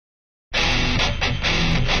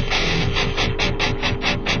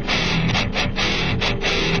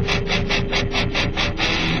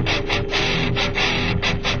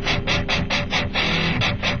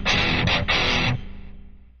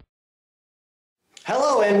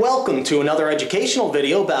Hello and welcome to another educational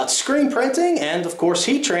video about screen printing and of course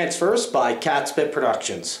heat transfers by Catspit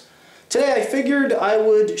Productions. Today I figured I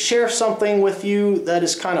would share something with you that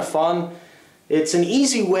is kind of fun. It's an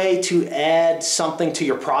easy way to add something to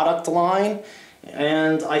your product line,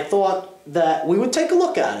 and I thought that we would take a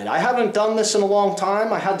look at it. I haven't done this in a long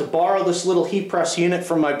time. I had to borrow this little heat press unit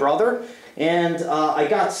from my brother, and I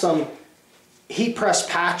got some heat press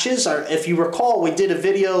patches. If you recall, we did a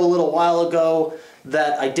video a little while ago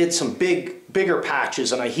that I did some bigger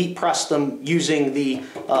patches and I heat pressed them using the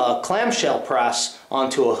clamshell press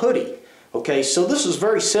onto a hoodie. Okay, so this is a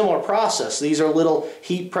very similar process. These are little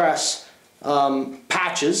heat press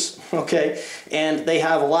patches, okay, and they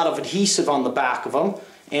have a lot of adhesive on the back of them,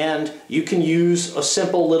 and you can use a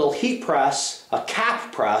simple little heat press, a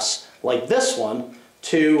cap press like this one,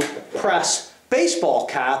 to press baseball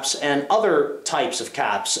caps and other types of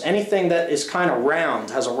caps. Anything that is kind of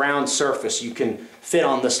round, has a round surface, you can fit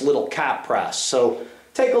on this little cap press. So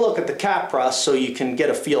take a look at the cap press so you can get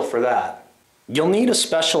a feel for that. You'll need a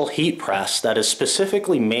special heat press that is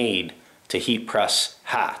specifically made to heat press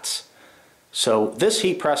hats. So this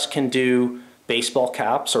heat press can do baseball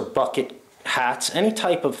caps or bucket hats, any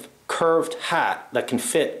type of curved hat that can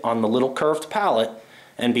fit on the little curved pallet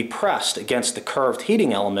and be pressed against the curved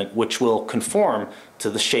heating element, which will conform to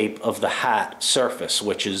the shape of the hat surface,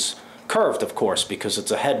 which is curved, of course, because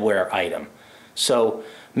it's a headwear item. So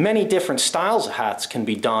many different styles of hats can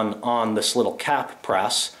be done on this little cap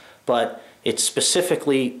press, but it's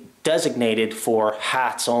specifically designated for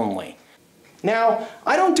hats only. Now,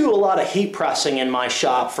 I don't do a lot of heat pressing in my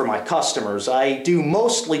shop for my customers. I do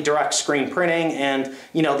mostly direct screen printing, and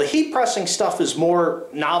you know, the heat pressing stuff is more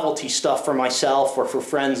novelty stuff for myself or for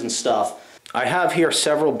friends and stuff. I have here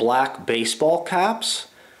several black baseball caps.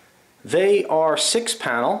 They are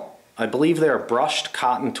 6-panel. I believe they're brushed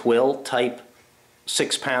cotton twill type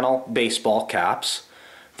 6-panel baseball caps.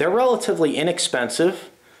 They're relatively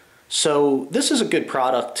inexpensive, so this is a good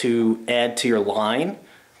product to add to your line.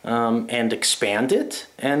 And expand it,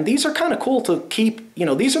 and these are kind of cool to keep. You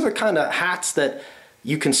know, these are the kind of hats that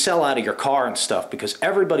you can sell out of your car and stuff, because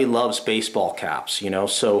everybody loves baseball caps, you know.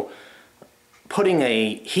 So putting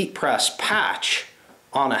a heat press patch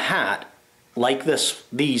on a hat like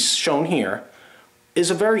these shown here is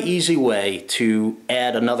a very easy way to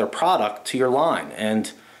add another product to your line,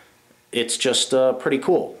 and it's just pretty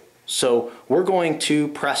cool. So we're going to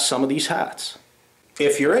press some of these hats.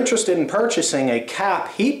 If you're interested in purchasing a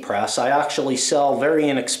cap heat press, I actually sell very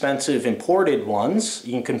inexpensive imported ones.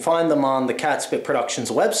 You can find them on the Catspit Productions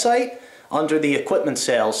website under the Equipment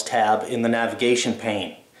Sales tab in the navigation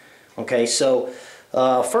pane. Okay, so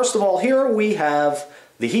first of all, here we have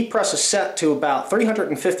the heat press is set to about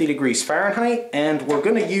 350 degrees Fahrenheit, and we're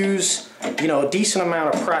going to use, you know, a decent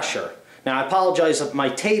amount of pressure. Now, I apologize that my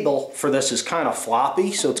table for this is kind of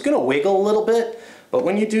floppy, so it's going to wiggle a little bit. But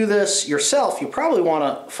when you do this yourself, you probably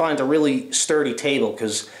want to find a really sturdy table,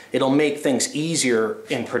 because it'll make things easier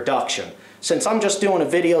in production. Since I'm just doing a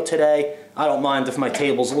video today, I don't mind if my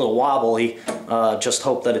table's a little wobbly. Just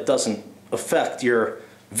hope that it doesn't affect your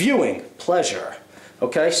viewing pleasure.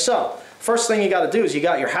 Okay, so first thing you got to do is you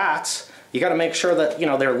got your hats. You got to make sure that, you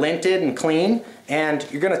know, they're linted and clean, and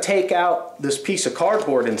you're going to take out this piece of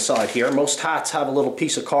cardboard inside here. Most hats have a little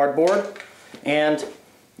piece of cardboard, and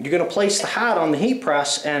you're going to place the hat on the heat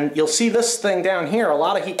press, and you'll see this thing down here. A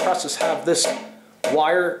lot of heat presses have this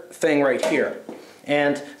wire thing right here,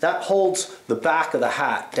 and that holds the back of the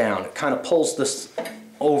hat down. It kind of pulls this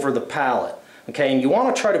over the pallet. Okay, and you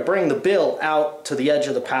want to try to bring the bill out to the edge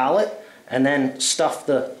of the pallet and then stuff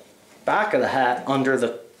the back of the hat under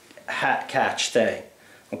the hat catch thing.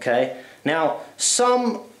 Okay, now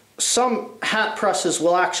some hat presses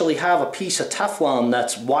will actually have a piece of Teflon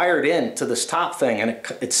that's wired into this top thing, and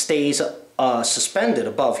it stays suspended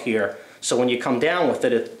above here. So when you come down with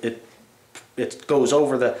it, it goes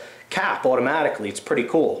over the cap automatically. It's pretty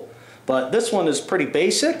cool. But this one is pretty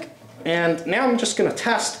basic, and now I'm just going to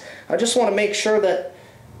test. I just want to make sure that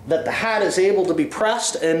the hat is able to be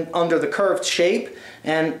pressed and under the curved shape,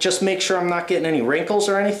 and just make sure I'm not getting any wrinkles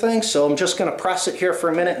or anything. So I'm just going to press it here for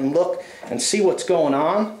a minute and look and see what's going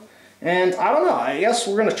on. And I don't know, I guess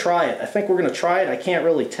we're going to try it. I think we're going to try it. I can't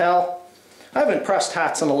really tell. I haven't pressed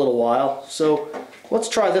hats in a little while, so let's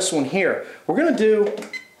try this one here. We're going to do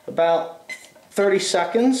about 30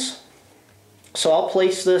 seconds. So I'll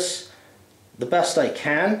place this the best I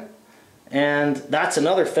can. And that's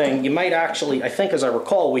another thing. You might actually, I think as I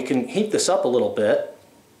recall, we can heat this up a little bit.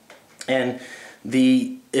 And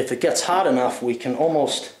if it gets hot enough, we can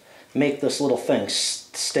almost make this little thing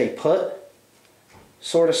stay put,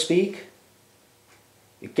 so to speak.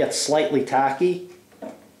 It gets slightly tacky,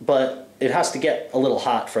 but it has to get a little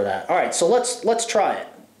hot for that. All right, so let's try it.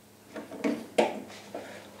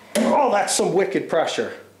 Oh, that's some wicked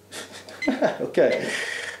pressure. Okay.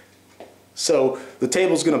 So the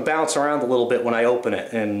table's going to bounce around a little bit when I open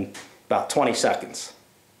it in about 20 seconds.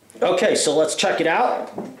 Okay, so let's check it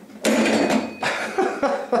out.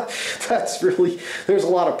 That's really, there's a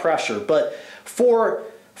lot of pressure, but for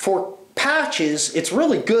patches, it's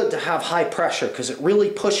really good to have high pressure because it really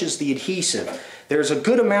pushes the adhesive. There's a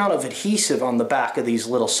good amount of adhesive on the back of these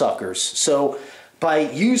little suckers. So by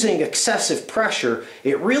using excessive pressure,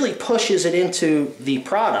 it really pushes it into the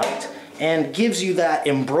product and gives you that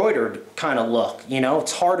embroidered kind of look. You know,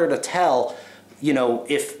 it's harder to tell, you know,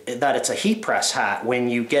 that it's a heat press hat when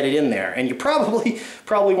you get it in there. And you probably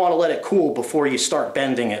want to let it cool before you start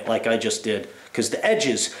bending it like I just did. Because the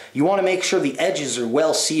edges, you want to make sure the edges are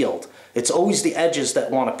well sealed. It's always the edges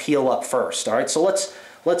that want to peel up first. All right, so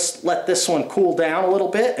let's let this one cool down a little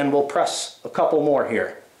bit and we'll press a couple more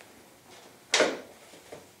here.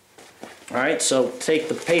 All right, so take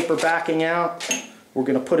the paper backing out. We're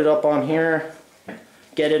going to put it up on here,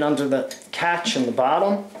 get it under the catch in the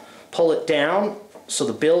bottom, pull it down so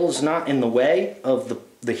the bill is not in the way of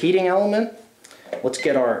the heating element. Let's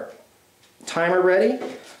get our timer ready.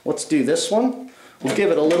 Let's do this one. We'll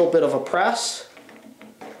give it a little bit of a press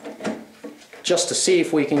just to see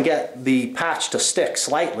if we can get the patch to stick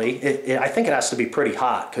slightly. I think it has to be pretty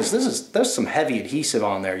hot because there's some heavy adhesive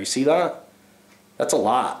on there. You see that? That's a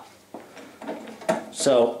lot.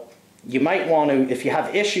 So you might want to, if you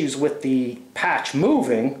have issues with the patch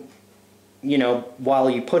moving, you know, while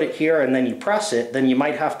you put it here and then you press it, then you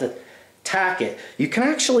might have to tack it. You can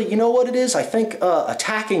actually, you know what it is? I think a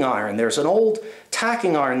tacking iron. There's an old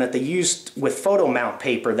tacking iron that they used with photo mount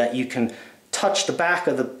paper that you can touch the back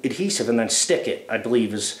of the adhesive and then stick it, I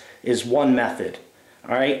believe is one method.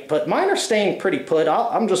 All right, but mine are staying pretty put.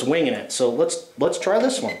 I'm just winging it. So let's try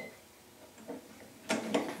this one.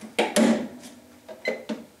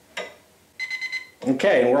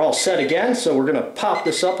 Okay, and we're all set again, so we're going to pop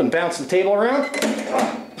this up and bounce the table around.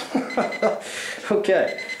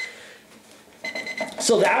 Okay.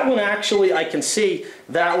 So that one actually, I can see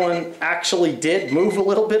that one actually did move a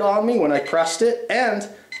little bit on me when I pressed it, and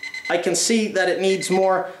I can see that it needs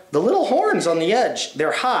more. The little horns on the edge,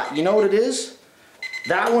 they're hot. You know what it is?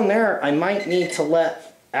 That one there, I might need to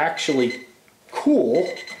let actually cool.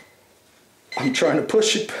 I'm trying to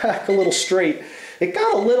push it back a little straight. It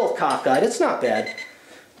got a little cockeyed. It's not bad.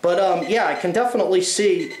 But yeah, I can definitely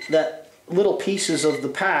see that little pieces of the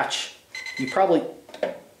patch,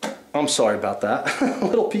 I'm sorry about that.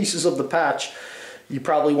 Little pieces of the patch you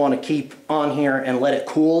probably want to keep on here and let it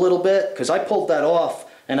cool a little bit, because I pulled that off,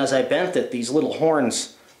 and as I bent it, these little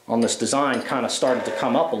horns on this design kind of started to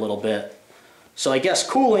come up a little bit. So I guess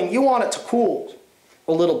cooling, you want it to cool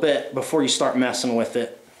a little bit before you start messing with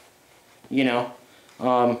it. You know,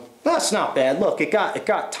 that's not bad. Look, it got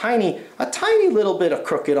a tiny little bit of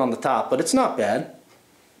crooked on the top, but it's not bad.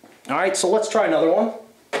 All right, so let's try another one.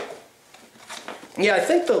 Yeah, I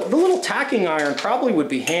think the little tacking iron probably would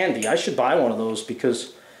be handy. I should buy one of those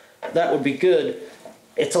because that would be good.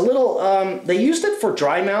 It's a little, they used it for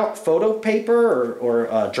dry mount photo paper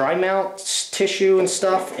or dry mount tissue and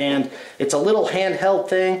stuff, and it's a little handheld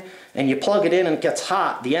thing, and you plug it in and it gets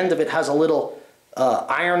hot. The end of it has a little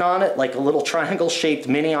iron on it, like a little triangle shaped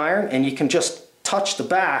mini iron, and you can just touch the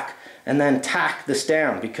back and then tack this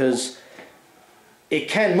down because it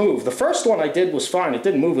can move. The first one I did was fine. It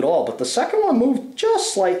didn't move at all, but the second one moved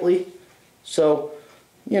just slightly. So,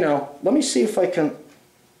 you know, let me see if I can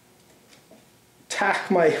tack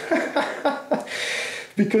my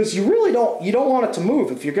because you really don't want it to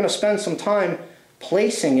move. If you're going to spend some time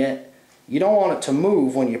placing it, you don't want it to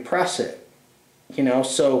move when you press it. You know,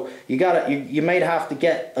 so you might have to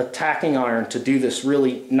get a tacking iron to do this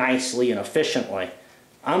really nicely and efficiently.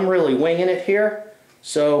 I'm really winging it here,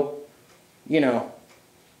 so, you know.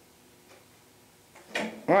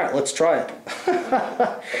 All right, let's try it.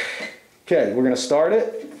 Okay, we're going to start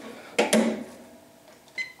it.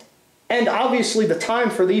 And obviously the time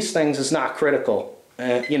for these things is not critical.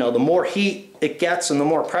 You know, the more heat it gets and the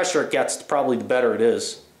more pressure it gets, probably the better it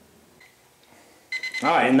is. All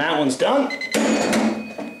right, and that one's done.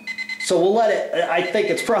 So we'll let it, I think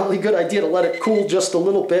it's probably a good idea to let it cool just a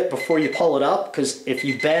little bit before you pull it up, because if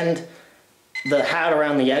you bend the hat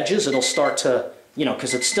around the edges, it'll start to, you know,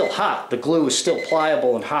 because it's still hot. The glue is still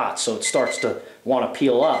pliable and hot, so it starts to want to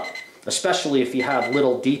peel up, especially if you have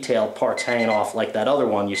little detailed parts hanging off like that other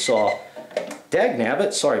one you saw.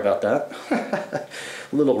 Dagnabbit, sorry about that.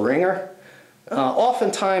 Little ringer.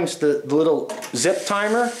 Oftentimes the little zip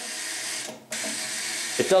timer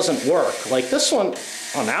it doesn't work. Like this one,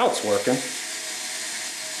 oh, now it's working.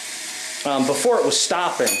 Before it was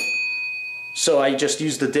stopping, so I just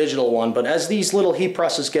used the digital one. But as these little heat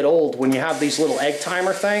presses get old, when you have these little egg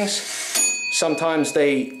timer things, sometimes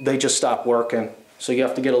they just stop working. So you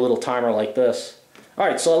have to get a little timer like this. All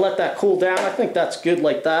right, so I let that cool down. I think that's good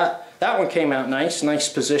like that. That one came out nice, nice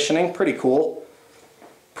positioning, pretty cool.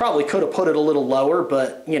 Probably could have put it a little lower,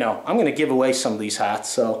 but you know, I'm gonna give away some of these hats,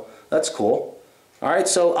 so that's cool. All right,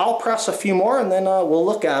 so I'll press a few more and then we'll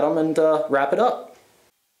look at them and wrap it up.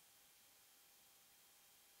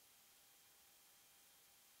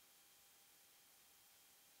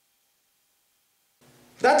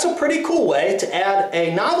 That's a pretty cool way to add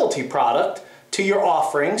a novelty product to your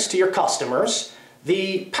offerings, to your customers.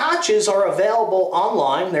 The patches are available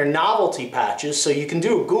online. They're novelty patches, so you can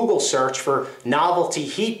do a Google search for novelty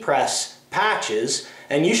heat press patches,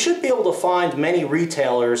 and you should be able to find many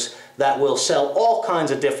retailers that will sell all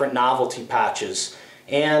kinds of different novelty patches.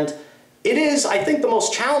 And it is, I think, the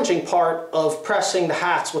most challenging part of pressing the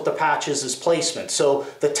hats with the patches is placement. So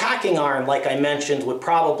the tacking iron, like I mentioned, would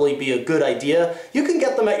probably be a good idea. You can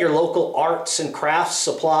get them at your local arts and crafts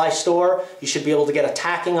supply store. You should be able to get a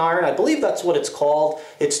tacking iron. I believe that's what it's called.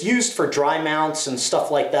 It's used for dry mounts and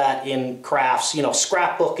stuff like that in crafts, you know,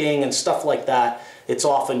 scrapbooking and stuff like that. It's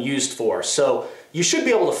often used for. So you should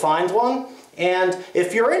be able to find one. And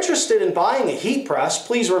if you're interested in buying a heat press,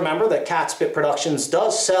 please remember that Catspit Productions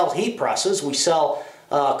does sell heat presses. We sell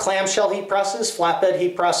clamshell heat presses, flatbed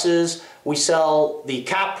heat presses. We sell the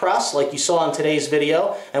cap press like you saw in today's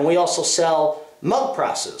video, and we also sell mug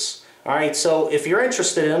presses. All right, so if you're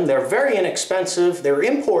interested in them, they're very inexpensive. They're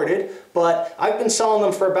imported, but I've been selling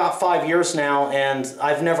them for about 5 years now, and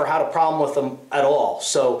I've never had a problem with them at all.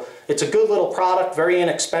 So it's a good little product, very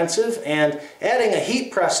inexpensive, and adding a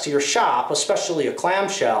heat press to your shop, especially a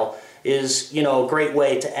clamshell, is, you know, a great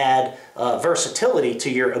way to add versatility to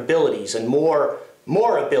your abilities and more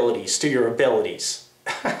abilities to your abilities.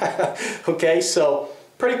 Okay, so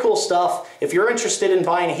pretty cool stuff. If you're interested in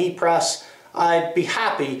buying a heat press, I'd be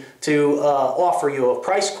happy to offer you a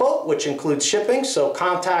price quote, which includes shipping, so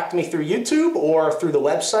contact me through YouTube or through the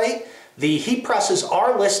website. The heat presses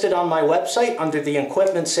are listed on my website under the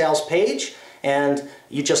equipment sales page, and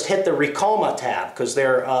you just hit the Ricoma tab because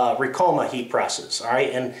they're Ricoma heat presses, all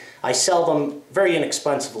right? And I sell them very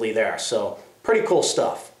inexpensively there, so pretty cool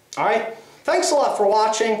stuff, all right? Thanks a lot for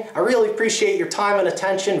watching. I really appreciate your time and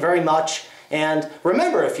attention very much. And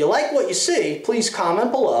remember, if you like what you see, please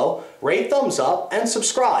comment below, rate, thumbs up, and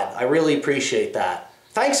subscribe. I really appreciate that.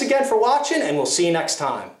 Thanks again for watching, and we'll see you next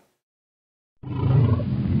time.